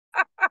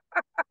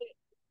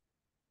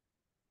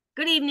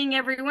evening,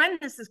 everyone.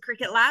 This is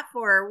Cricket Lot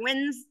for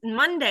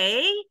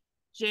Monday,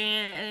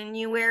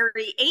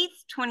 January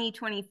 8th,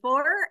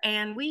 2024.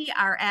 And we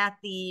are at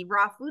the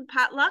Raw Food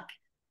Potluck.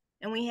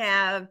 And we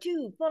have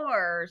 2,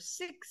 4,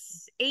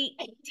 6, 8,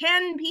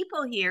 10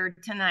 people here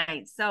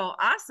tonight. So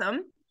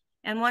awesome.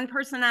 And one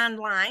person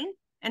online.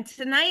 And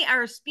tonight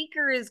our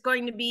speaker is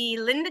going to be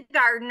Linda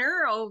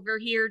Gardner over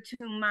here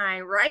to my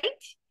right.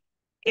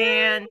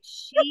 And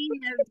she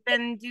has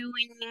been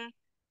doing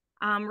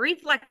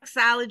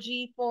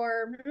reflexology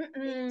for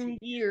 18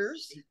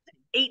 years.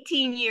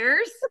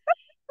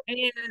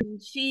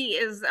 And she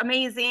is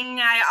amazing.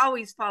 I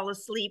always fall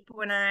asleep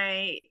when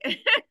yes,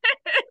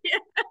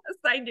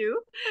 I do.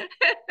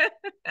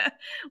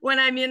 When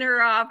I'm in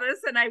her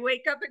office and I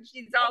wake up and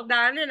she's all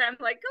done and I'm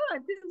like, oh,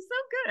 this is so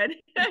good.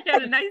 I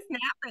had a nice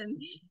nap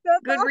and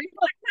good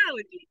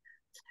reflexology.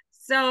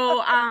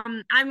 So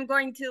I'm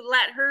going to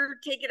let her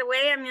take it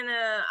away. I'm going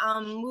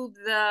to move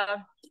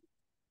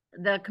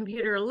the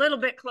computer a little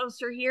bit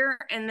closer here,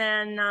 and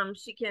then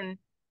she can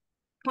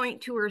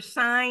point to her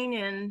sign.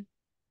 And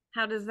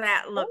how does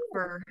that look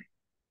for?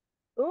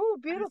 Oh,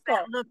 beautiful.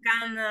 Look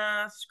on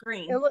the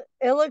screen.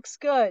 It looks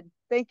good.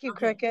 Thank you, Okay.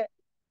 Cricket.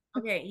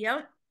 Okay,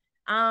 yep.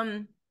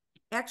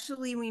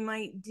 Actually we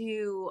might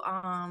do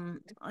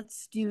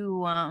let's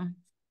do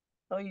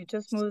oh, you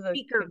just moved the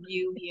speaker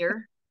view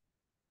here.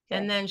 Okay.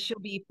 And then she'll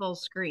be full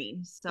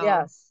screen. So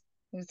yes,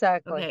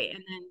 exactly. Okay,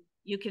 and then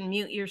you can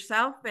mute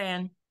yourself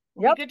and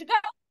we'll be good to go.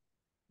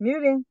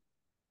 Muting.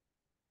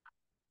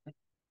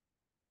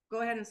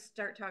 Go ahead and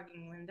start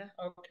talking, Linda.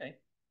 Okay.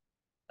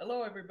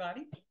 Hello,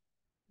 everybody.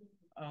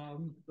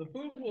 The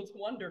food was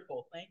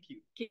wonderful. Thank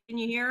you. Can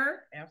you hear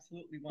her?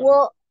 Absolutely wonderful.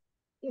 Well,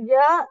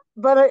 yeah,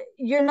 but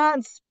you're not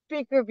in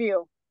speaker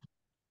view.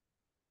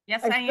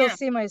 Yes, I still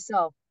see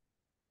myself.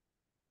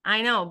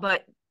 I know,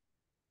 but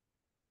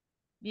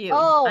you.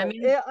 Oh,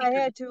 I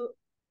had to.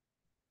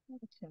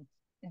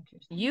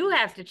 You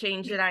have to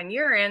change it on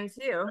your end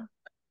too.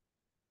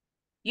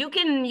 You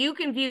can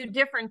view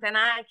different than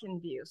I can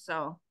view.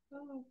 So.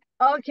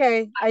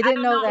 Okay, I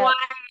didn't know that. Why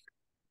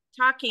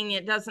talking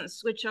it doesn't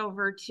switch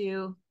over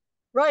to.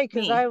 Right,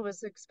 because I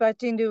was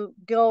expecting to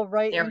go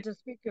right into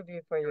speaker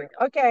view for you.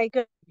 Okay,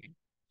 good.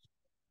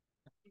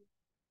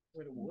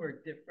 Would have wore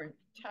a different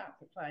top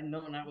if I'd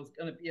known I was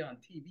going to be on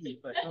TV,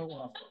 but oh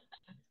well.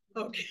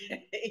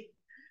 Okay.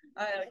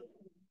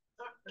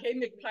 Kay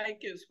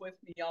McPike is with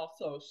me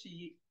also.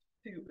 She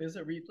too is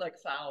a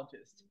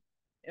reflexologist.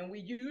 And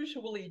we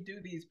usually do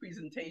these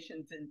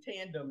presentations in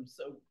tandem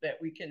so that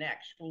we can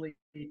actually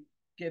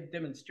give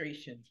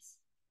demonstrations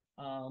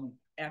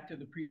after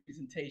the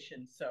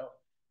presentation. So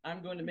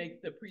I'm going to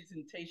make the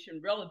presentation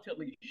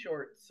relatively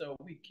short so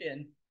we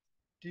can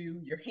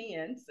do your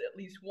hands, at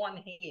least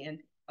one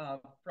hand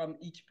from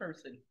each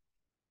person,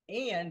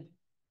 and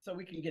so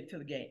we can get to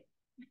the game.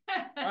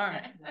 All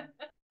right.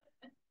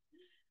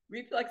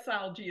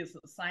 Reflexology is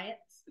a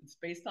science. It's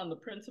based on the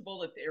principle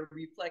that there are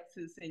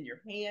reflexes in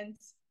your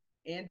hands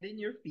and in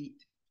your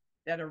feet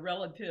that are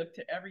relative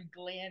to every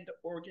gland,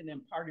 organ,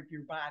 and part of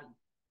your body.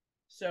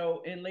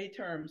 So in lay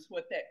terms,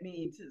 what that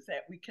means is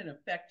that we can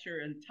affect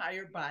your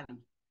entire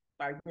body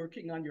by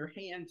working on your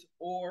hands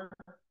or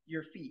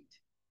your feet.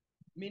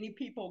 Many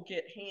people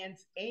get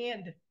hands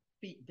and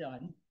feet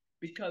done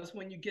because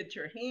when you get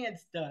your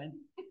hands done,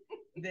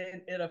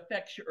 then it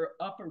affects your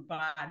upper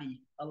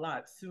body a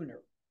lot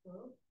sooner.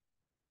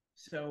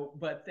 So,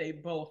 but they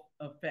both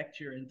affect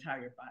your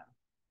entire body.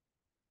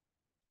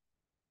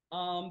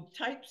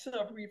 Types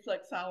of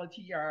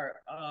reflexology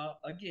are,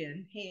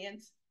 again,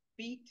 hands,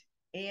 feet,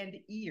 and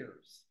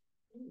ears.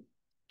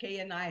 Kay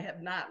and I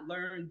have not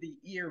learned the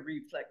ear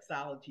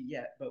reflexology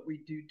yet, but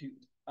we do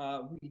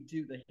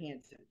the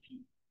hands and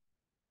feet.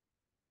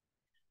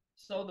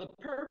 So the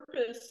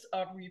purpose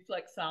of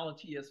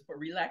reflexology is for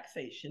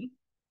relaxation,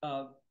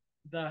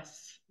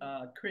 thus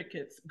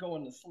crickets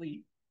going to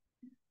sleep,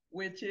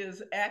 which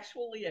is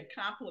actually a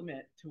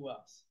compliment to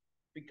us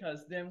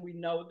because then we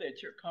know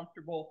that you're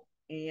comfortable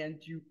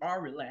and you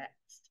are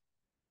relaxed.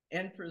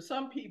 And for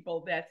some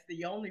people, that's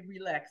the only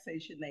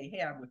relaxation they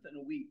have within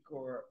a week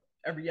or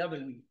every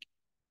other week.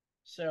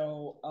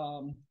 So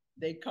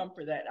they come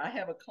for that. I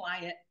have a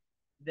client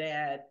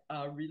that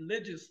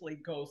religiously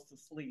goes to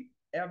sleep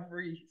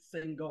every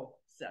single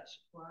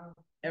session. Wow.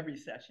 Every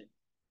session.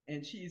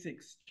 And she's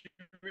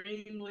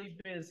extremely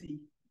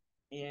busy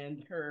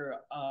and her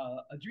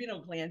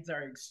adrenal glands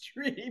are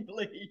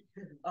extremely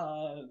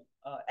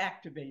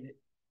activated.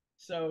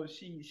 So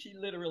she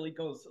literally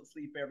goes to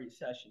sleep every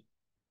session.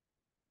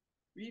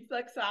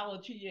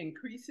 Reflexology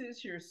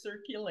increases your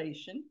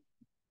circulation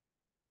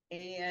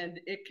and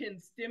it can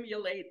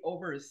stimulate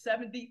over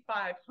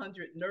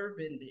 7,500 nerve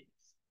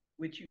endings,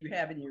 which you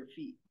have in your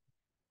feet.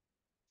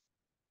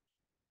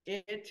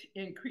 It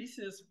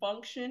increases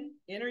function,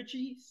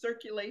 energy,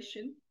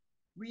 circulation,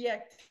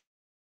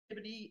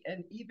 reactivity,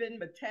 and even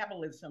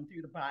metabolism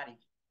through the body.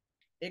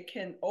 It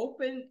can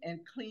open and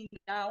clean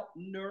out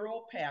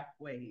neural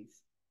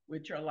pathways,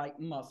 which are like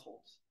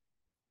muscles.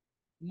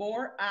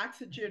 More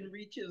oxygen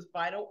reaches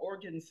vital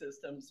organ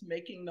systems,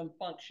 making them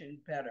function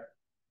better.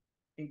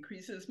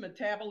 Increases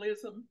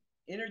metabolism,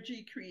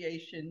 energy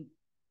creation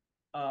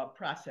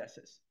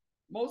processes.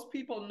 Most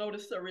people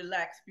notice a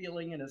relaxed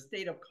feeling and a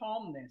state of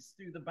calmness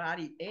through the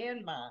body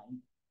and mind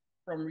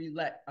from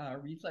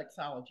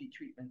reflexology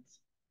treatments.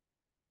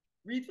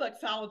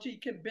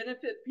 Reflexology can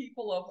benefit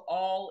people of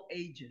all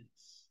ages.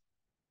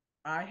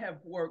 I have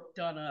worked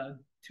on a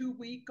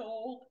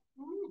 2-week-old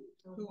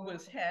who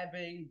was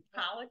having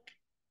colic.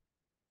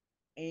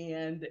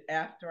 And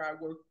after I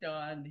worked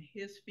on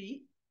his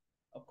feet,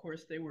 of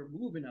course, they were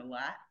moving a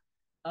lot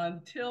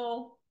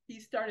until he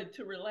started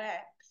to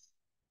relax.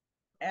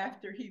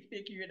 After he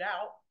figured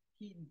out,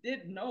 he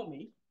didn't know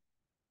me,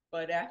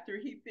 but after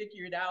he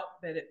figured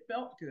out that it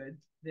felt good,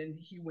 then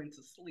he went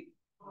to sleep.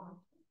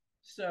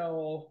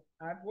 So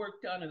I've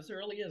worked on as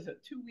early as a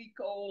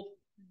 2-week-old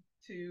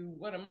to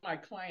one of my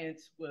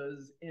clients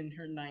was in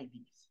her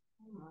 90s.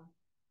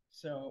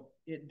 So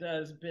it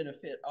does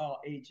benefit all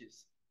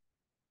ages.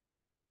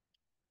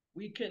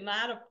 We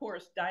cannot, of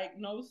course,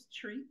 diagnose,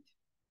 treat,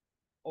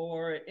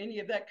 or any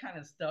of that kind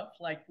of stuff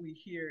like we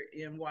hear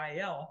in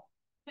YL,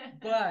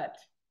 but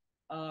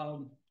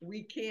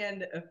we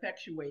can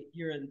effectuate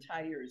your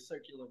entire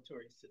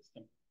circulatory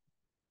system.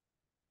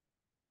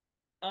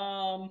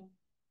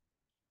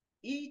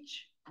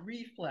 Each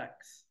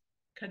reflex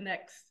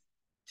connects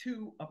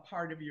to a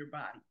part of your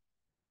body.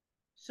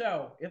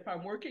 So if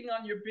I'm working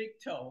on your big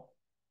toe,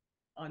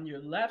 on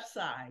your left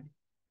side,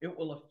 it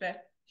will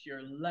affect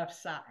your left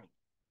side,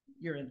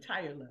 your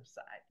entire left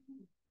side.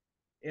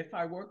 If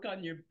I work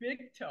on your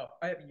big toe,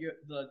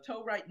 the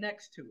toe right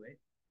next to it,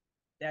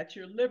 that's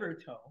your liver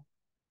toe,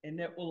 and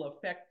it will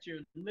affect your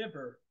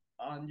liver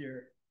on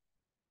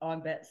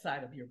that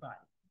side of your body.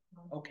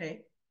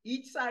 Okay?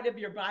 Each side of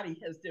your body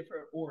has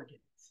different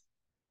organs.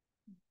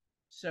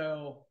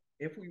 So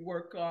if we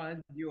work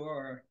on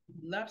your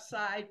left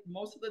side,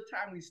 most of the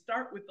time we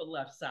start with the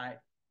left side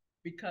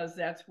because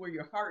that's where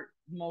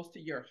most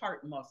of your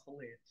heart muscle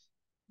is.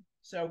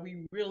 So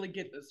we really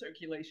get the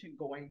circulation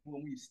going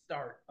when we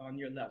start on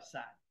your left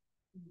side.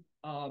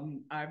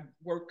 I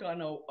work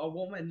on a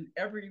woman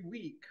every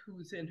week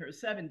who's in her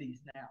 70s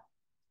now,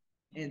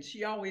 and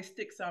she always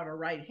sticks out her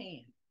right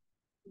hand.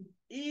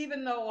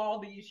 Even though all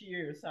these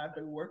years I've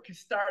been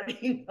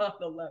starting on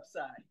the left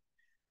side.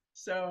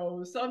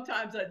 So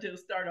sometimes I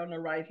just start on the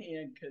right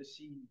hand because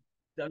she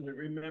doesn't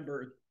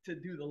remember to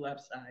do the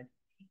left side.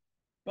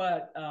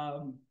 But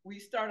we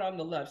start on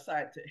the left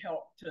side to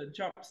help to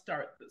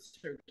jumpstart the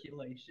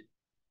circulation.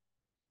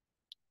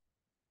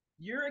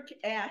 Uric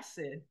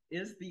acid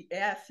is the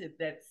acid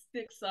that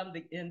sticks on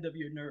the end of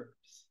your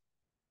nerves.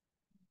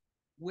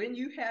 When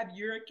you have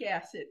uric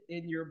acid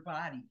in your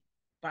body,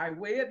 by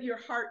way of your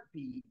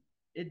heartbeat,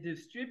 it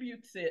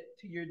distributes it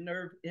to your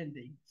nerve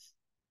endings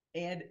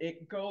and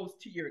it goes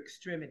to your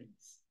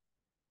extremities.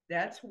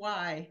 That's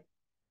why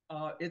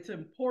it's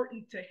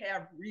important to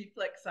have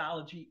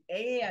reflexology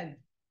and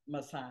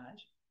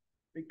massage,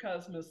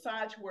 because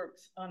massage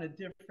works on a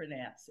different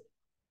acid.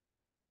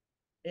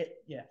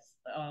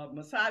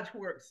 Massage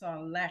works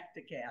on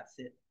lactic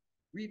acid.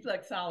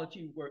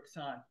 Reflexology works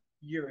on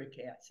uric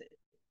acid.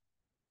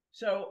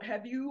 So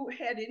have you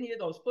had any of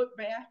those foot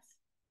baths?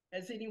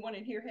 Has anyone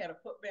in here had a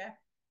foot bath?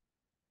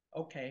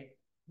 Okay.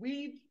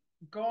 We've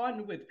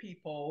gone with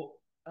people,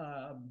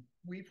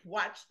 we've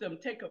watched them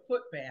take a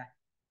foot bath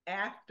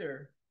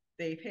after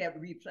they've had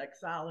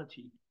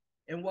reflexology.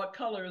 And what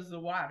color is the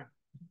water?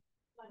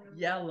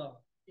 Yellow.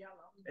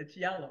 It's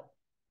yellow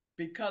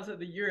because of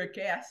the uric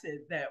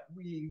acid that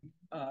we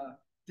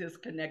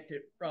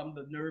disconnected from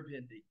the nerve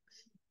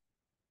endings.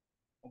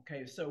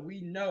 Okay, so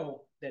we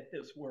know that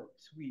this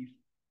works.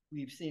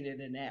 We've seen it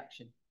in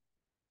action.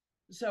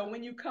 So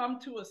when you come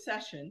to a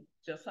session,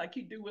 just like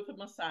you do with a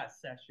massage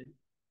session,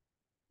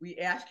 we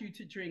ask you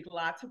to drink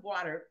lots of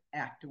water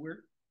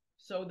afterward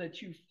so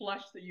that you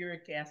flush the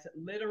uric acid,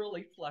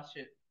 literally flush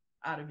it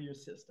out of your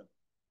system.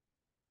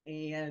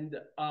 And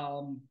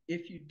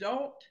if you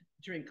don't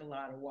drink a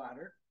lot of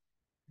water,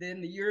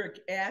 then the uric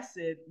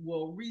acid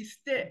will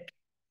re-stick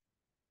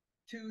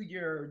to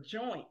your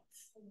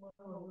joints.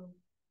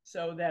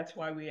 So that's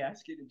why we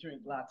ask you to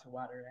drink lots of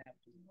water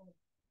after.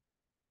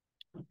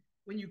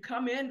 When you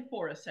come in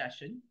for a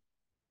session,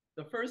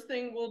 the first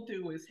thing we'll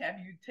do is have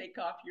you take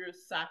off your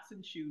socks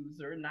and shoes,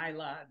 or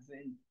nylons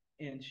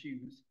and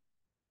shoes.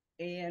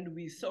 And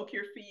we soak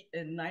your feet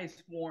in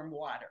nice warm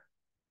water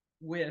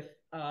with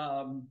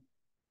lemon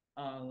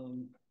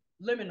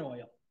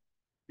oil,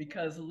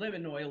 because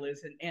lemon oil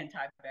is an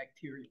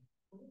antibacterial,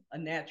 a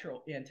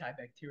natural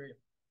antibacterial.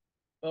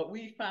 But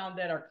we found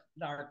that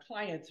our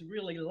clients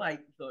really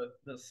like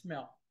the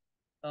smell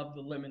of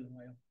the lemon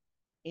oil.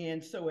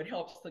 And so it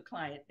helps the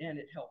client and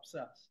it helps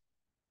us.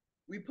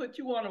 We put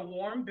you on a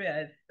warm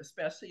bed,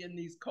 especially in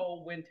these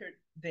cold winter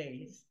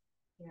days.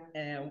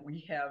 Yeah. And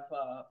we have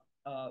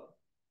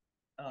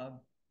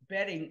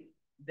bedding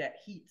that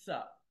heats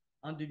up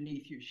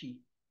underneath your sheet.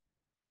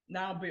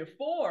 Now,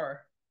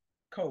 before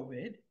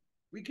COVID,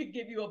 we could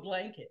give you a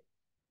blanket.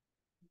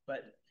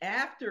 But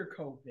after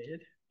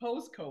COVID,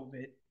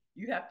 post-COVID,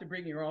 you have to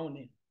bring your own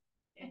in,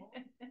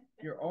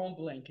 your own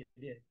blanket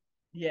in.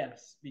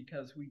 Yes,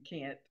 because we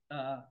can't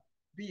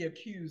be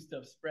accused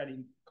of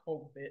spreading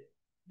COVID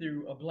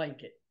through a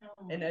blanket.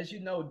 Oh, and as you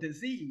know,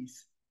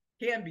 disease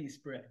can be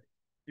spread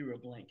through a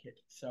blanket.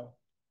 So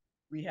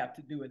we have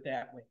to do it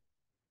that way.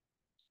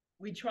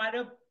 We try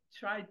to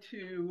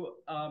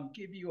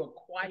give you a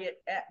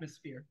quiet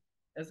atmosphere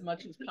as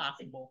much as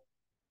possible.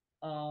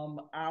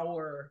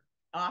 Our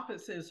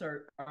offices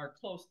are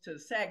close to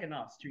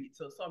Saginaw Street,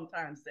 so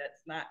sometimes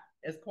that's not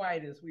as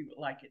quiet as we would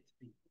like it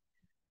to be.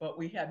 But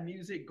we have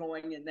music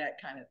going and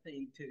that kind of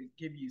thing to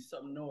give you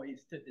some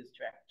noise to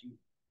distract you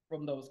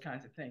from those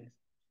kinds of things.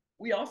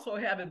 We also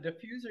have a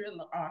diffuser in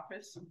the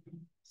office,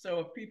 so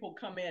if people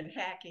come in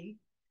hacking,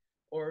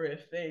 or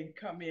if they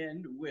come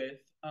in with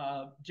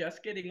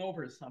just getting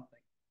over something,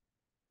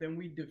 then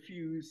we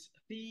diffuse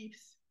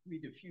thieves, we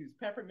diffuse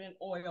peppermint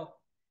oil,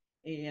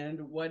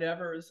 and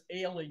whatever's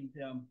ailing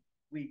them,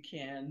 we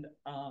can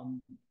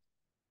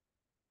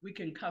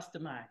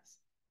customize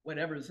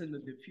whatever's in the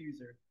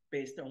diffuser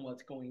based on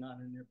what's going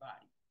on in their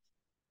body.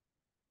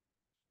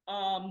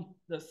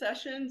 The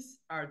sessions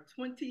are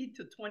 20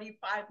 to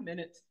 25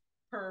 minutes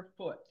per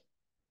foot,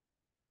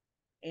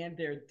 and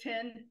they're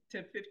 10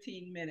 to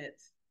 15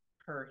 minutes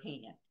per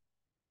hand.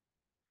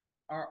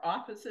 Our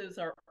offices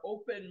are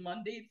open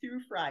Monday through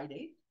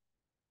Friday,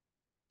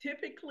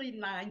 typically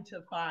 9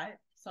 to 5.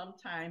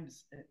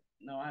 Sometimes,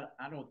 no,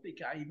 I don't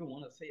think I even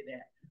want to say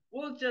that.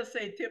 We'll just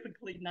say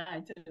typically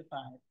 9 to 5.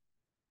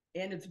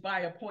 And it's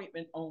by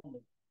appointment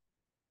only.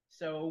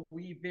 So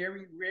we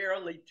very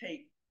rarely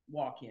take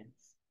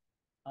walk-ins.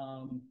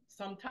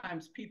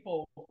 Sometimes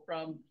people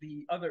from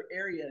the other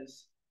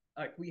areas,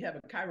 like we have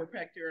a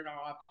chiropractor in our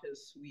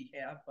office, we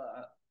have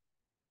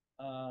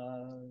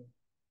a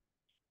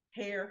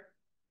hair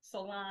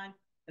salon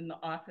in the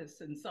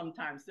office, and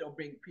sometimes they'll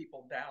bring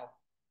people down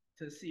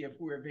to see if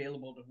we're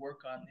available to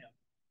work on them.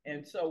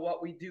 And so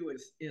what we do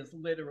is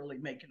literally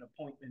make an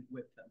appointment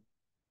with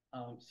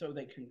them so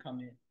they can come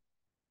in.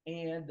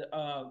 And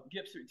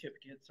gift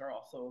certificates are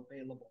also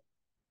available.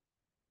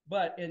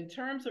 But in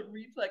terms of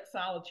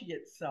reflexology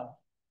itself,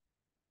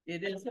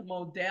 it is a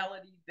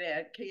modality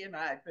that Kay and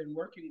I have been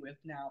working with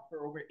now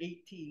for over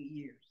 18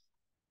 years.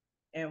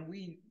 And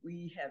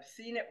we have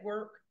seen it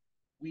work.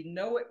 We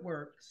know it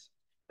works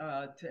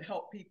to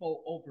help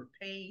people over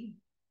pain,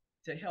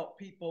 to help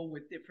people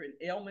with different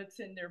ailments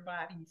in their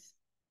bodies,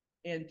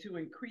 and to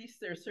increase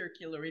their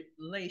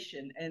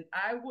circulation. And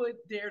I would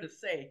dare to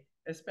say,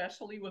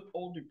 especially with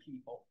older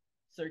people,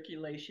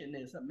 circulation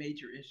is a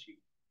major issue.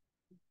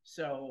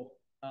 So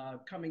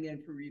coming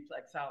in for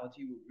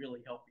reflexology would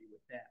really help you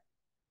with that.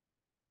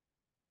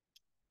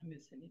 I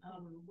miss anything?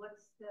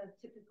 What's the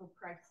typical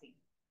pricing?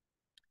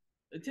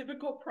 The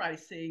typical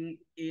pricing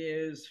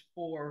is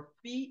for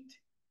feet,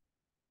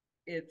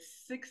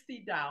 it's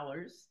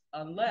 $60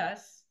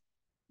 unless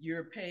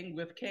you're paying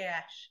with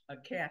cash, a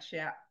cash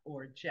app,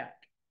 or a check.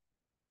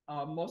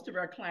 Most of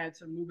our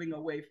clients are moving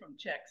away from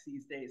checks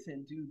these days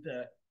and do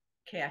the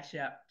cash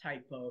app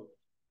type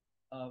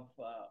of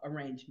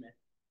arrangement.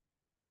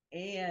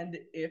 And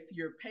if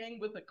you're paying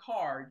with a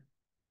card,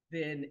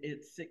 then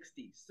it's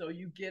 $60. So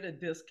you get a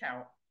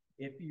discount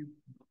if you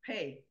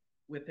pay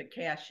with a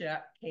cash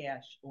app,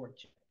 cash, or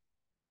check.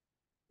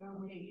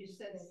 Okay, you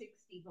said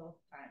 60 both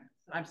times.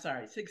 So. I'm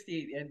sorry,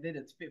 60, and then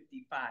it's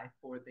 55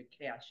 for the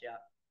cash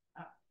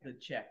app, the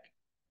check.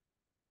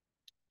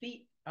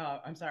 Feet,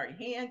 hands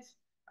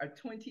are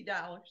 $20,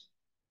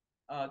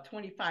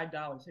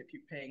 $25 if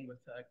you're paying with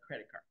a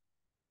credit card.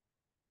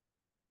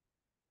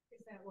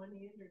 Is that one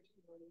hand or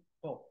two hands?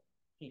 Both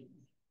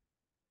hands.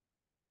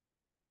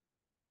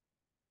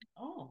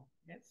 Oh,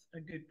 that's a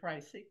good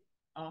pricing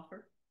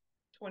offer.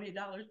 $20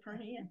 per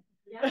hand.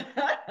 Yeah.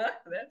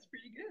 That's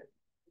pretty good.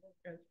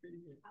 That's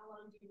pretty good. How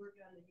long do you work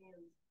on the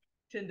hands?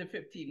 10 to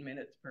 15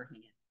 minutes per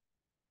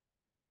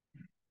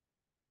hand.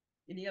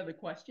 Any other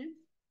questions?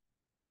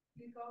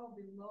 Do you go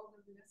below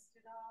the wrist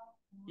at all?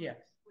 Yes.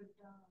 With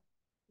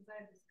because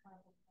I have this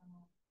carpal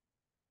tunnel.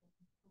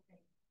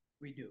 Okay.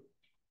 We do.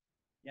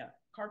 Yeah.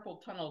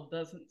 Carpal tunnel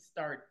doesn't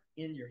start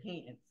in your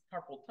hands.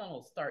 Carpal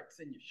tunnel starts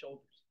in your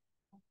shoulders.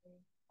 Okay.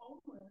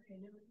 Oh, I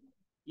never knew.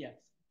 Yes.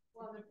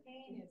 Well, the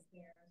pain is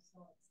there,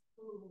 so it's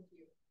fooled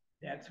you.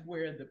 That's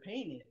where the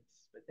pain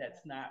is, but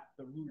that's not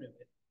the root of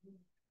it.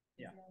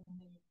 Yeah.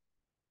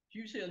 It's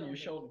usually on your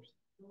shoulders.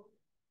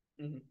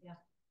 Mm-hmm. Yeah.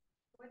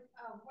 What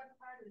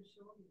part of the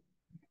shoulder?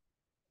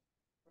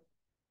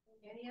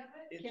 Any of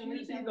it? It's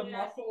usually the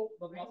muscle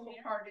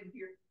part in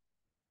here.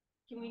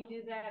 Can we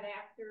do that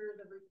after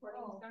the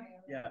recording's done?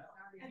 Yeah.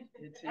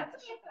 It's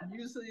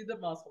usually the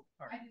muscle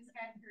part. I just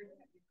hadn't heard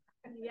that.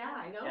 Yeah,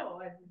 I know.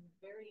 Yeah. I'm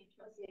very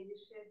interested. You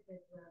said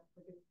that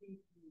for the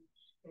feet you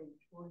spend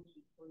 20 to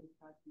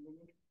 25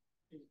 minutes.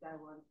 Is that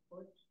 1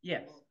 foot?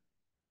 Yes.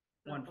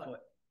 1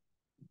 foot.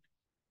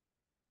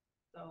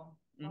 So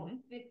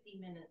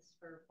 50 minutes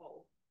for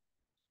both.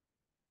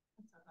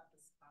 That's about the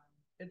spine.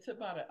 It's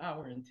about 1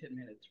 hour and 10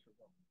 minutes for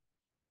both.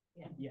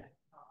 Yeah. Yeah.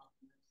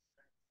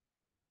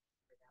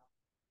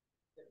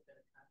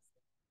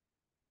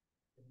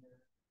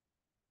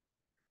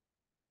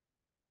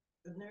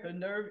 The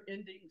nerve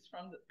endings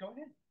from the, go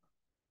ahead.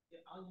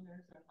 Yeah, all your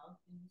nerves are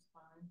healthy in your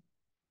spine,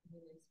 and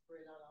then they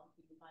spread out all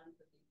through your body,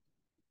 but they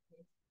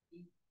can't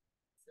speak.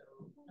 So,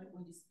 like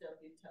when you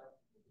stub your toe,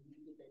 and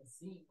you get that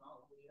zing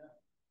all the way up,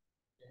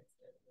 that's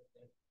that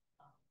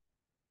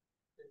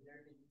the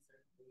nerve endings are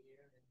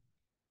there, and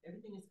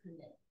everything is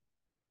connected.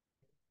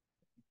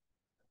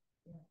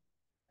 Yeah,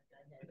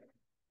 like I had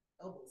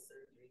elbow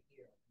surgery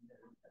here on the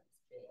nerve that was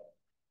bad,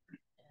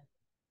 and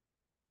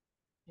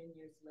 10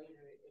 years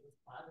later, it was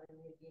bothering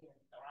me again,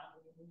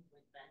 throbbing me.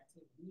 Went back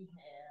to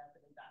rehab,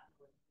 and the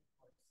doctor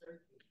went for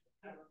surgery.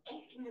 Yeah,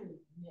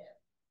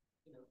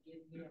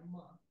 give me a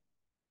month,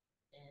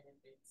 and if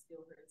it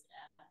still hurts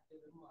after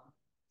the month,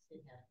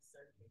 then have the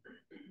surgery.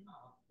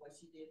 What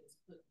she did was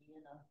put me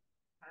in a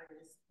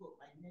harness, put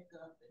my neck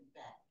up and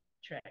back.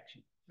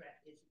 Traction.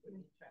 She put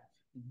me in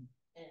traction,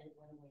 and it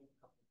went away in a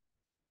couple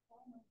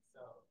of months.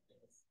 So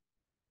it's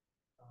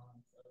so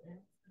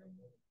that's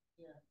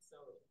yeah. So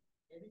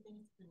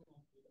everything is connected.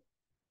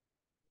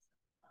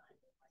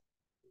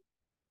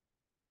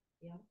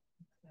 Yeah,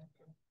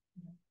 exactly.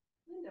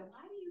 Linda,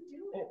 why do you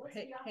do it? What's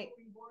the awful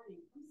rewarding?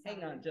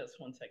 Hang on just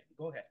 1 second.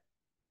 Go ahead.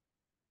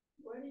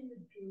 What do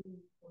you do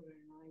for an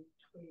eye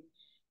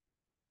twitch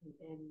and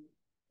then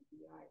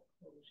the eye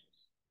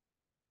closes?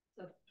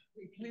 So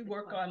We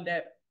work on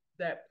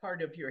that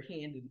part of your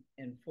hand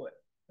and foot.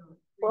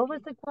 What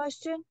was the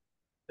question?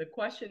 The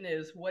question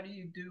is, what do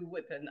you do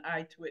with an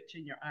eye twitch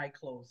and your eye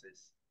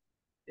closes?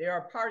 There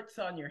are parts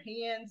on your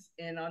hands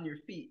and on your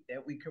feet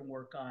that we can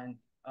work on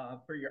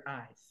for your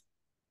eyes.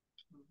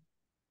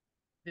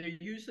 They're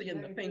usually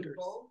in the fingers.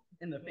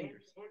 In the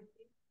fingers.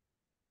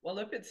 Well,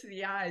 if it's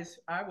the eyes,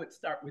 I would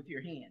start with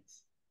your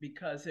hands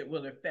because it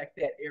will affect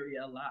that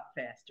area a lot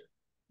faster.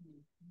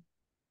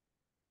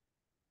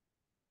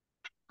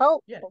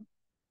 Oh, yeah.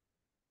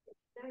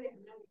 Another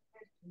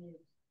question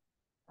is,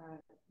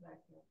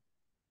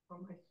 for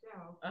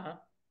myself,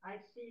 I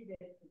see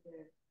that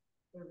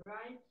the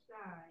right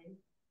side,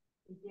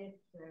 it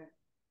gets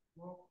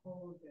more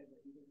colder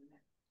than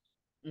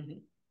the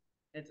left.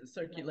 It's a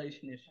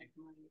circulation issue.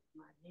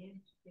 My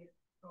hands get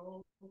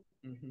cold.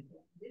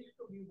 This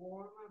could be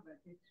warmer, but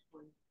this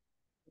one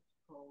is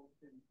cold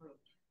and hurt.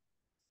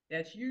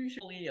 That's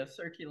usually a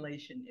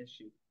circulation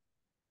issue.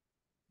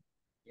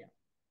 Yeah,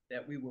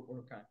 that we would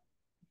work on.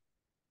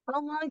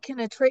 How long can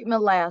a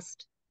treatment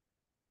last?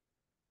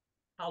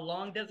 How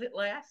long does it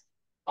last?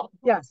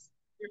 Yes.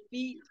 Your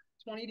feet,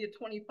 20 to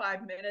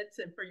 25 minutes,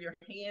 and for your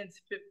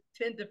hands,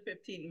 10 to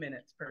 15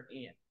 minutes per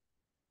hand.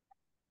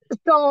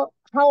 So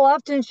how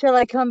often should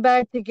I come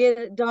back to get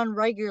it done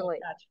regularly?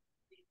 Gotcha.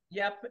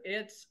 Yep,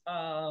 it's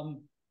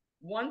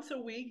once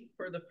a week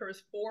for the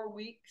first 4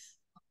 weeks,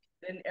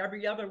 then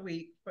every other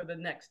week for the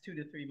next 2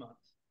 to 3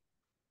 months.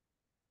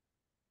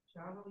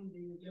 Charlene, do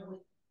you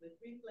do with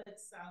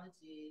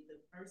reflexology?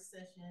 The first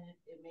session,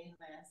 it may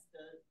last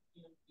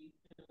you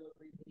feel a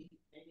relief,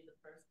 maybe the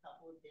first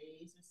couple of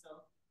days or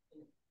so.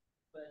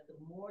 But the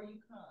more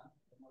you come,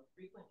 the more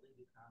frequently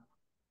you come,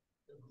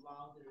 the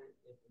longer it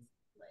will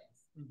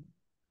last.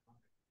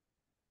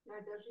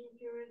 Now, does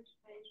insurance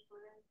pay for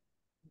that?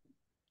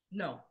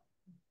 No,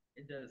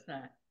 it does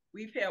not.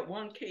 We've had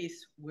one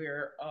case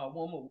where a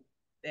woman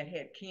that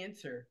had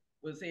cancer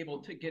was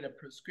able to get a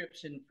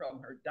prescription from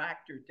her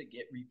doctor to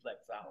get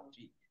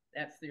reflexology.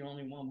 That's the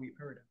only one we've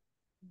heard of.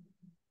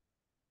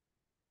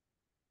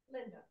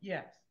 Linda.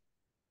 Yes.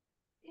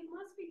 It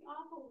must be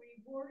awful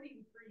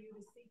rewarding for you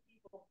to see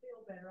people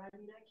feel better. I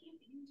mean, I can't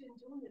believe you've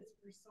been doing this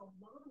for so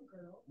long,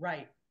 girl.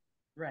 Right.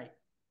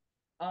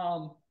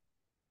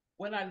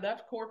 When I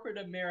left corporate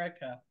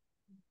America,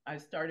 I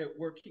started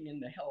working in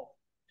the health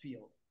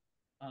field.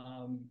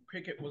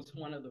 Cricket was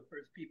one of the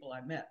first people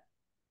I met.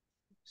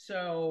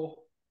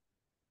 So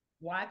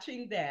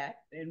watching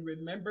that and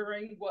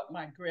remembering what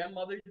my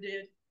grandmother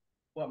did,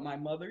 what my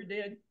mother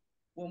did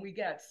when we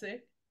got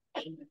sick,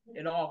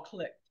 it all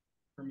clicked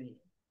for me.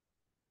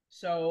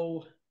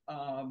 So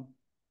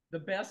the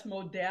best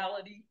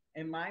modality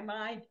in my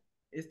mind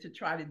is to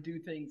try to do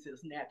things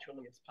as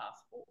naturally as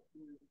possible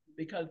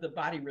because the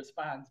body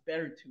responds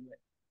better to it.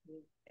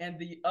 And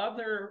the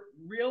other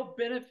real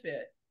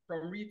benefit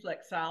from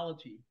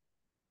reflexology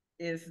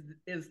is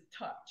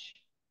touch.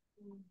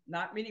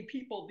 Not many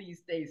people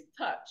these days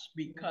touch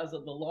because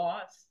of the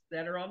laws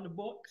that are on the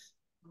books.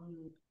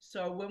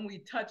 So when we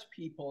touch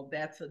people,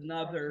 that's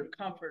another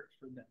comfort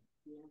for them.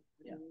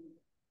 Yeah.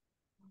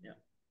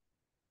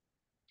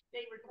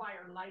 They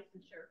require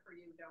licensure for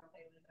you, don't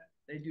they, Linda?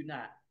 They do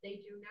not.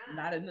 They do not?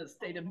 Not in the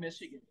state of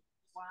Michigan.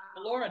 Wow.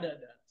 Florida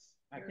does.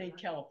 I think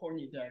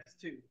California does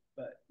too,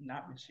 but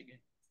not Michigan.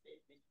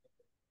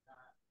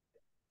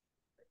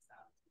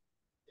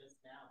 Just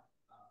now,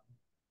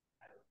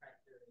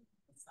 chiropractor and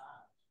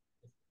massage.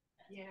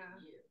 Yeah.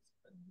 Years,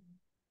 but,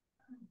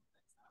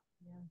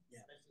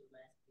 especially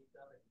last week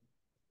of it.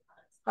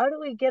 How do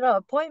we get an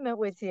appointment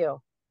with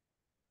you?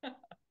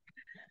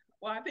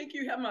 Well, I think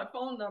you have my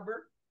phone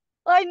number.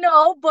 I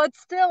know, but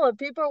still, if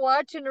people are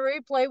watching the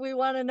replay, we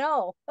want to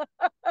know.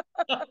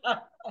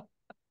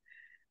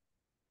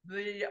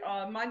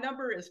 My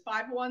number is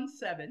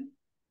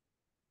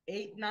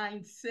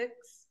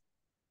 517-896-6239.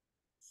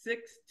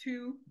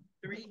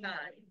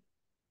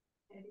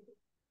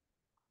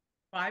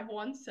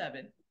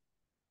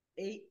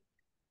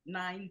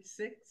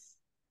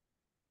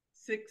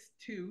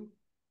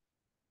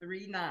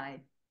 517-896-6239.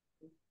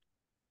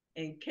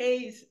 And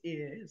Kay's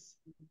is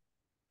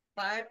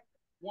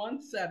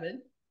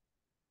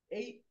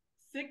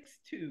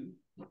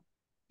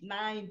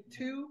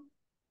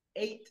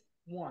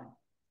 517-862-9281.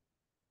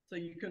 So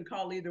you can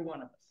call either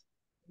one of us.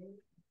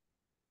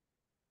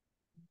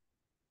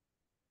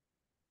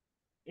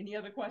 Any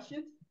other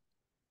questions?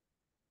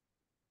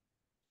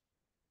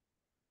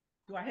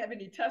 Do I have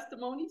any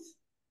testimonies?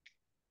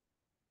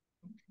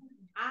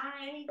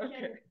 I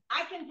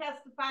can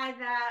testify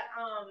that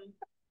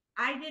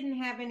I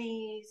didn't have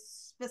any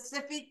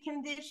specific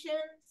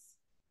conditions,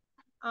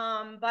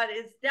 but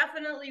it's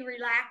definitely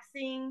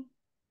relaxing.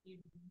 You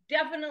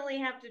definitely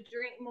have to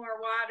drink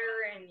more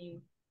water, and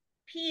you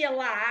pee a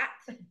lot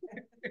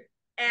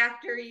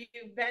after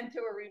you've been to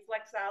a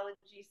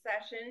reflexology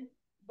session,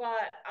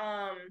 but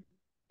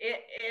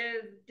it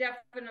is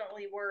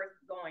definitely worth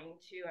going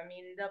to. I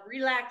mean, the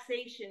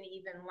relaxation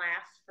even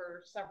lasts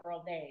for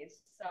several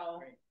days. So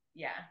Great.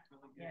 yeah,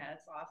 Really yeah,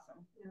 it's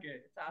awesome.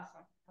 Good. It's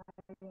awesome.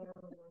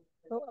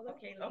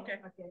 Okay, Okay.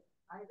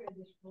 I read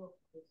this book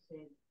that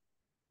said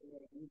your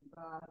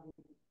body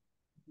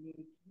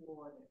needs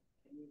water,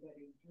 and you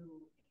gotta do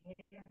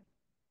half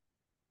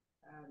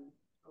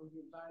of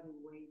your body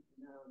weight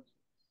in ounces.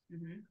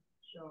 Mm-hmm.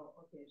 So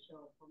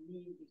for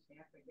me, it's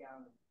half a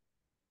gallon.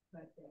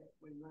 But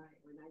when I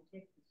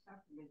take the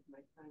supplements, my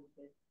son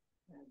says,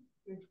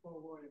 drink more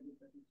water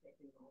because he's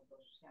taking all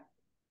those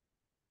supplements.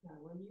 Now,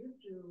 when you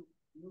do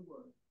your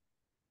work,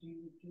 do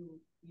you do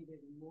even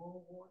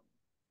more water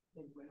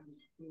than what I'm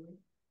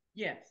doing?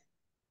 Yes.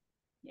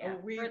 Yeah,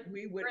 we would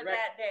for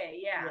that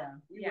day,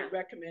 yeah. We would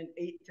recommend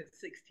 8 to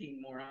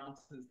 16 more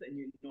ounces than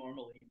you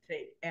normally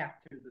take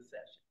after the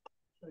session.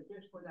 So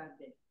just for that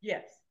day?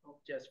 Yes,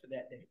 just for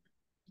that day.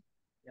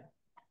 Yeah.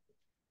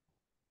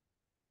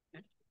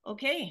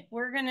 Okay,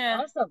 we're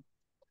gonna Awesome.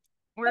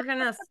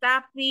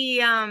 stop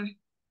the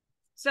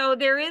so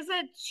there is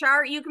a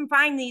chart. You can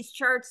find these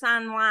charts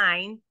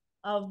online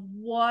of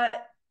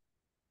what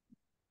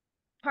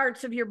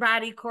parts of your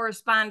body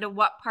correspond to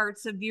what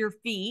parts of your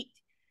feet,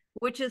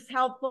 which is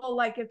helpful,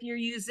 like if you're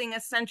using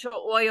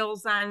essential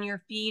oils on your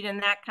feet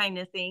and that kind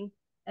of thing.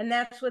 And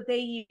that's what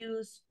they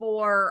use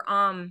for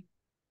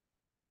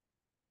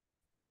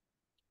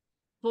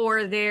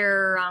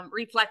their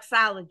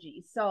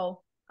reflexology.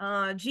 So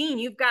Jean,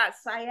 you've got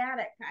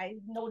sciatic. I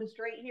noticed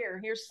right here.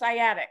 Here's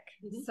sciatic.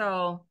 Mm-hmm.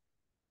 So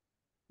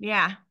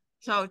yeah,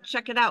 so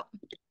check it out.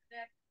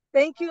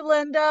 Thank you,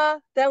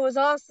 Linda. That was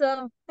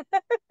awesome.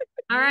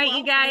 All right,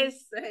 you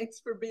guys. Thanks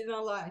for being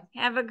alive.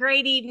 Have a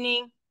great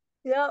evening.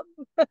 Yep.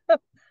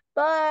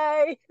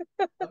 Bye.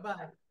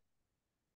 Bye-bye.